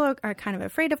 people are kind of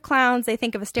afraid of clowns. They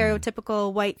think of a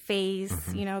stereotypical white face,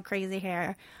 crazy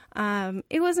hair.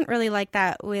 It wasn't really like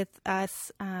that with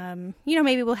us.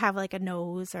 Maybe we'll have like a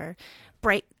nose or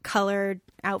bright colored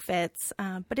outfits,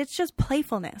 but it's just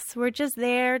playfulness. We're just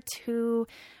there to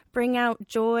bring out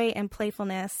joy and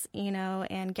playfulness,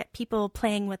 and get people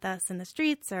playing with us in the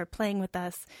streets or playing with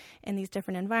us in these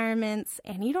different environments.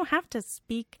 And you don't have to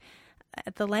speak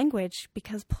the language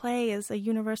because play is a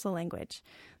universal language.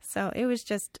 So it was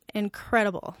just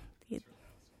incredible. Yeah.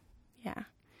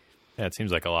 Yeah, it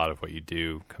seems like a lot of what you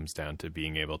do comes down to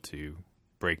being able to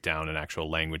break down an actual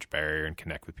language barrier and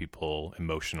connect with people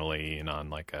emotionally and on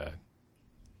like a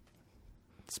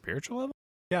spiritual level.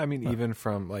 Yeah, I mean, even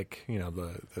from like,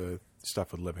 the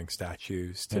stuff with living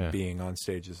statues to being on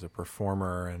stage as a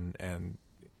performer and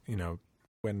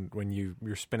when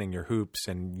you're spinning your hoops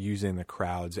and using the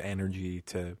crowd's energy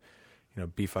to,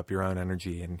 beef up your own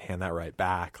energy and hand that right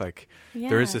back. Like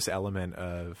there is this element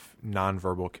of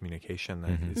nonverbal communication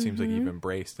that it seems like you've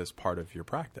embraced as part of your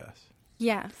practice.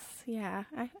 Yes. Yeah,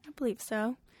 I believe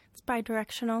so. It's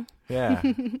bi-directional. Yeah.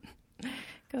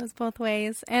 Goes both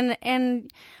ways. And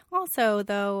also,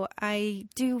 though, I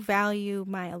do value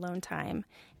my alone time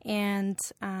and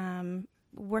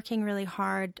working really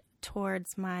hard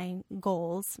towards my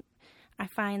goals. I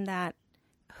find that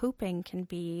hooping can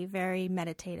be very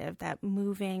meditative, that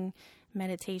moving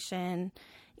meditation,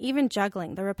 even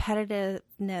juggling, the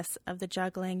repetitiveness of the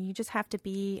juggling. You just have to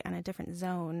be on a different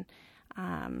zone.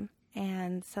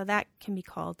 And so that can be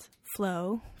called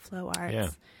flow arts. Yeah.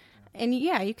 And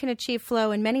you can achieve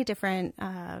flow in many different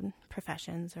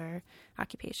professions or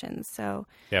occupations. So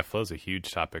flow's a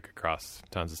huge topic across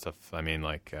tons of stuff. I mean,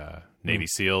 like Navy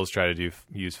SEALs try to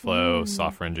use flow.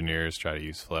 Software engineers try to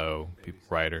use flow.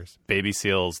 Writers, baby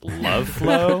seals love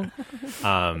flow,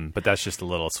 but that's just a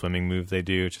little swimming move they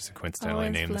do, which is a coincidentally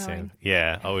Always named flowing. the same.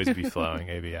 Yeah, always be flowing.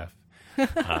 ABF.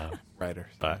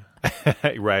 Writers. But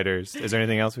writers. Is there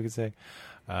anything else we could say?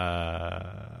 No,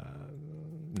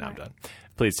 I'm done.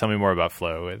 Please tell me more about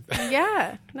flow.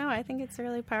 Yeah. No, I think it's a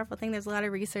really powerful thing. There's a lot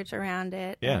of research around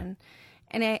it. Yeah.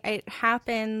 And it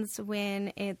happens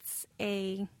when it's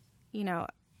a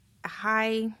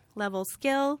high level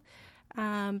skill,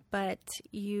 but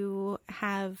you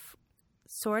have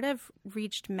sort of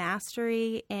reached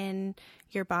mastery in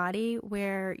your body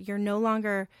where you're no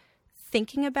longer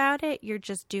thinking about it, you're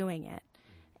just doing it.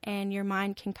 And your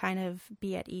mind can kind of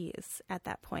be at ease at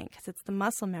that point because it's the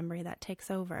muscle memory that takes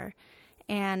over.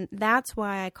 And that's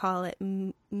why I call it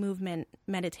movement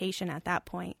meditation at that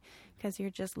point, because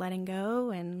you're just letting go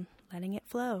and letting it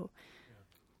flow.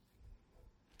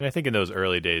 And I think in those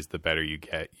early days, the better you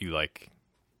get, you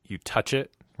touch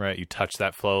it, right? You touch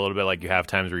that flow a little bit. Like you have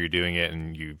times where you're doing it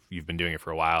and you've been doing it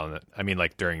for a while. And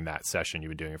like during that session,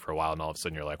 you've been doing it for a while, and all of a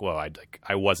sudden you're like, whoa,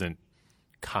 I wasn't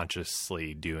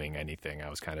consciously doing anything. I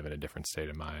was kind of in a different state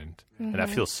of mind. And that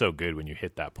feels so good when you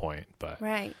hit that point. But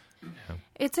right. Yeah.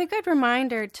 It's a good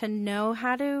reminder to know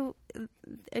how to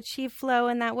achieve flow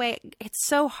in that way. It's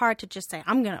so hard to just say,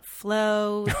 I'm going to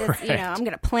flow, this, right. I'm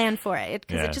going to plan for it,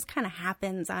 because it just kind of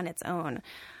happens on its own.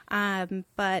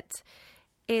 But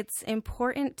it's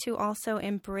important to also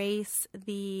embrace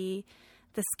the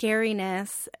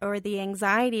scariness or the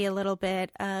anxiety a little bit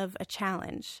of a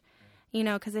challenge.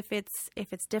 Because if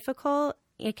it's difficult,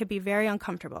 it could be very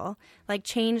uncomfortable. Like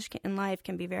change in life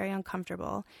can be very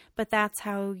uncomfortable, but that's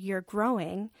how you're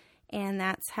growing, and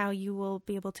that's how you will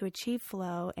be able to achieve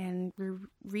flow and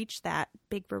reach that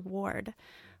big reward.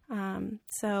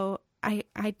 So I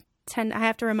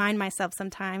have to remind myself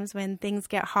sometimes when things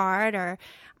get hard or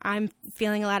I'm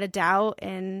feeling a lot of doubt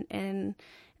and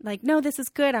like, no, this is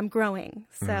good. I'm growing.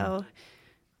 So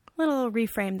little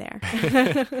reframe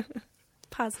there.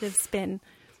 Positive spin.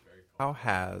 How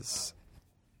has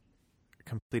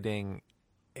completing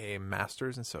a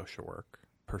master's in social work,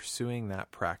 pursuing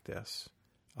that practice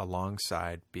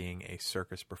alongside being a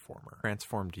circus performer,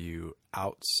 transformed you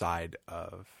outside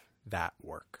of that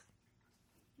work?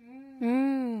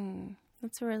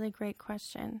 That's a really great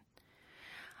question.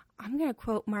 I'm going to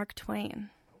quote Mark Twain.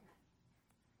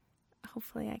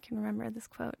 Hopefully I can remember this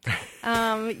quote.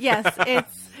 Yes,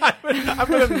 it's... I'm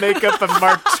going to make up a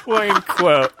Mark Twain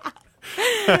quote.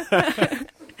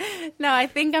 No, I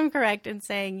think I'm correct in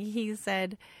saying he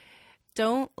said,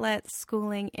 don't let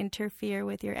schooling interfere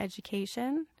with your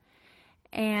education.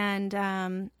 And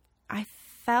I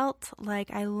felt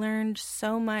like I learned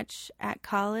so much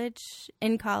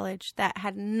in college that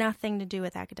had nothing to do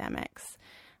with academics.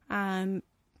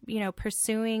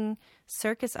 Pursuing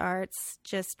circus arts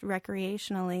just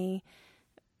recreationally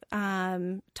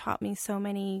taught me so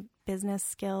many business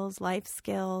skills, life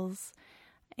skills,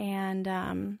 And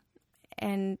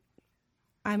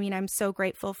I mean, I'm so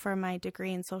grateful for my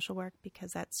degree in social work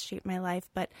because that's shaped my life.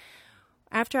 But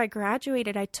after I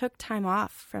graduated, I took time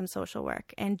off from social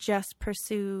work and just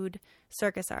pursued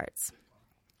circus arts.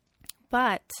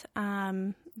 But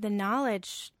the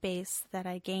knowledge base that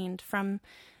I gained from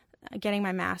getting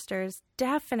my master's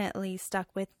definitely stuck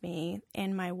with me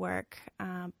in my work,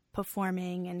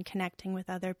 performing and connecting with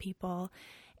other people.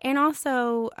 And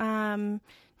also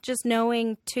just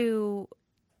knowing to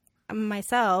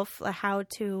myself how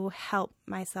to help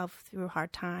myself through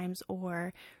hard times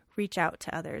or reach out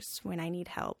to others when I need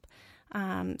help.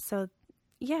 So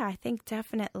yeah, I think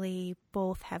definitely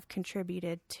both have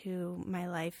contributed to my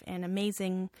life in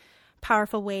amazing,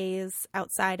 powerful ways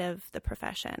outside of the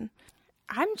profession.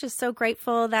 I'm just so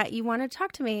grateful that you want to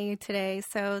talk to me today.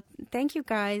 So thank you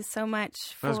guys so much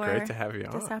for It was great to have you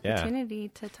on. this opportunity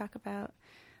to talk about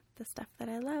the stuff that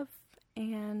I love.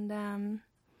 And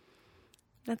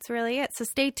that's really it. So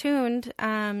stay tuned.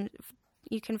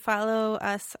 You can follow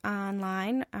us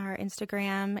online. Our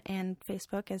Instagram and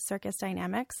Facebook is Circus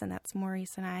Dynamics, and that's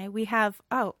Maurice and I. We have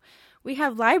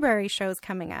library shows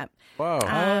coming up. Whoa.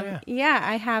 Yeah,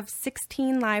 I have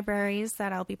 16 libraries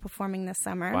that I'll be performing this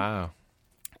summer. Wow.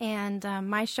 And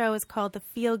my show is called the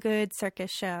Feel Good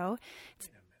Circus Show.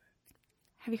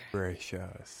 Have you heard? Library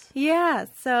shows. Yeah,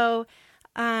 so...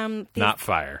 not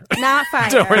fire. Not fire.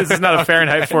 Don't worry, this is not a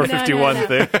Fahrenheit 451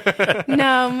 thing.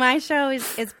 No, my show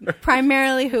is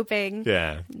primarily hooping.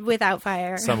 Yeah. Without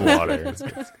fire. Some water.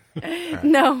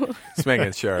 No. Just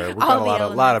making sure. We've All got the a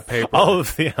lot of paper. All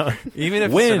of the Even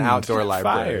if wind, it's an outdoor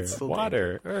library. fire, it's still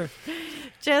water, earth.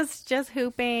 Just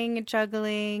hooping,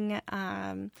 juggling,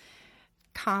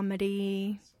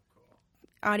 comedy,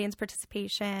 audience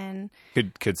participation.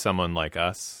 Could someone like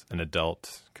us, an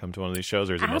adult, come to one of these shows,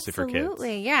 or is it mostly for kids?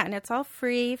 Absolutely, yeah, and it's all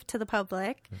free to the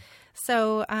public.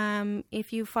 So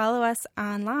if you follow us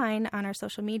online on our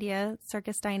social media,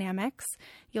 Circus Dynamics,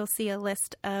 you'll see a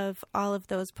list of all of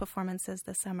those performances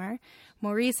this summer.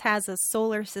 Maurice has a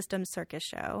solar system circus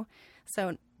show.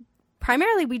 So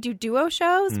primarily we do duo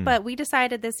shows, but we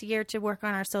decided this year to work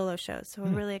on our solo shows. So we're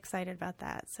really excited about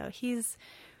that. So he's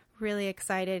really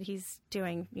excited. He's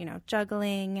doing,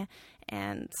 juggling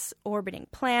and orbiting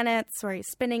planets where he's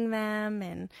spinning them,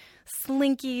 and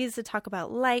slinkies to talk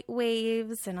about light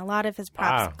waves, and a lot of his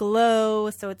props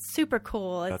glow. So it's super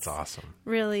cool. That's awesome.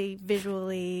 Really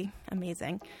visually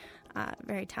amazing.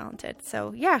 Very talented.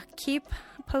 So yeah, keep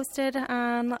posted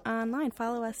online.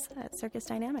 Follow us at Circus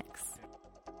Dynamics.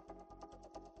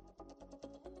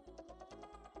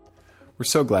 We're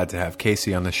so glad to have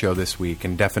Casey on the show this week,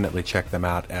 and definitely check them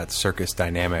out at Circus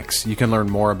Dynamics. You can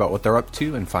learn more about what they're up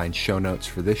to and find show notes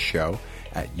for this show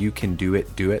at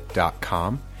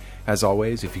youcandoitdoit.com. As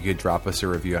always, if you could drop us a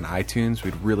review on iTunes,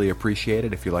 we'd really appreciate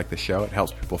it. If you like the show, it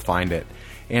helps people find it.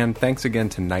 And thanks again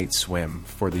to Night Swim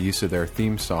for the use of their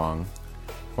theme song.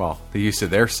 Well, the use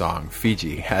of their song,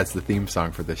 Fiji, as the theme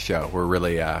song for this show. We're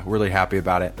really happy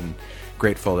about it and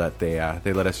grateful that they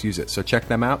let us use it. So check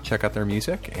them out, check out their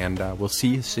music, and we'll see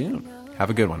you soon.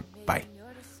 Have a good one. Bye.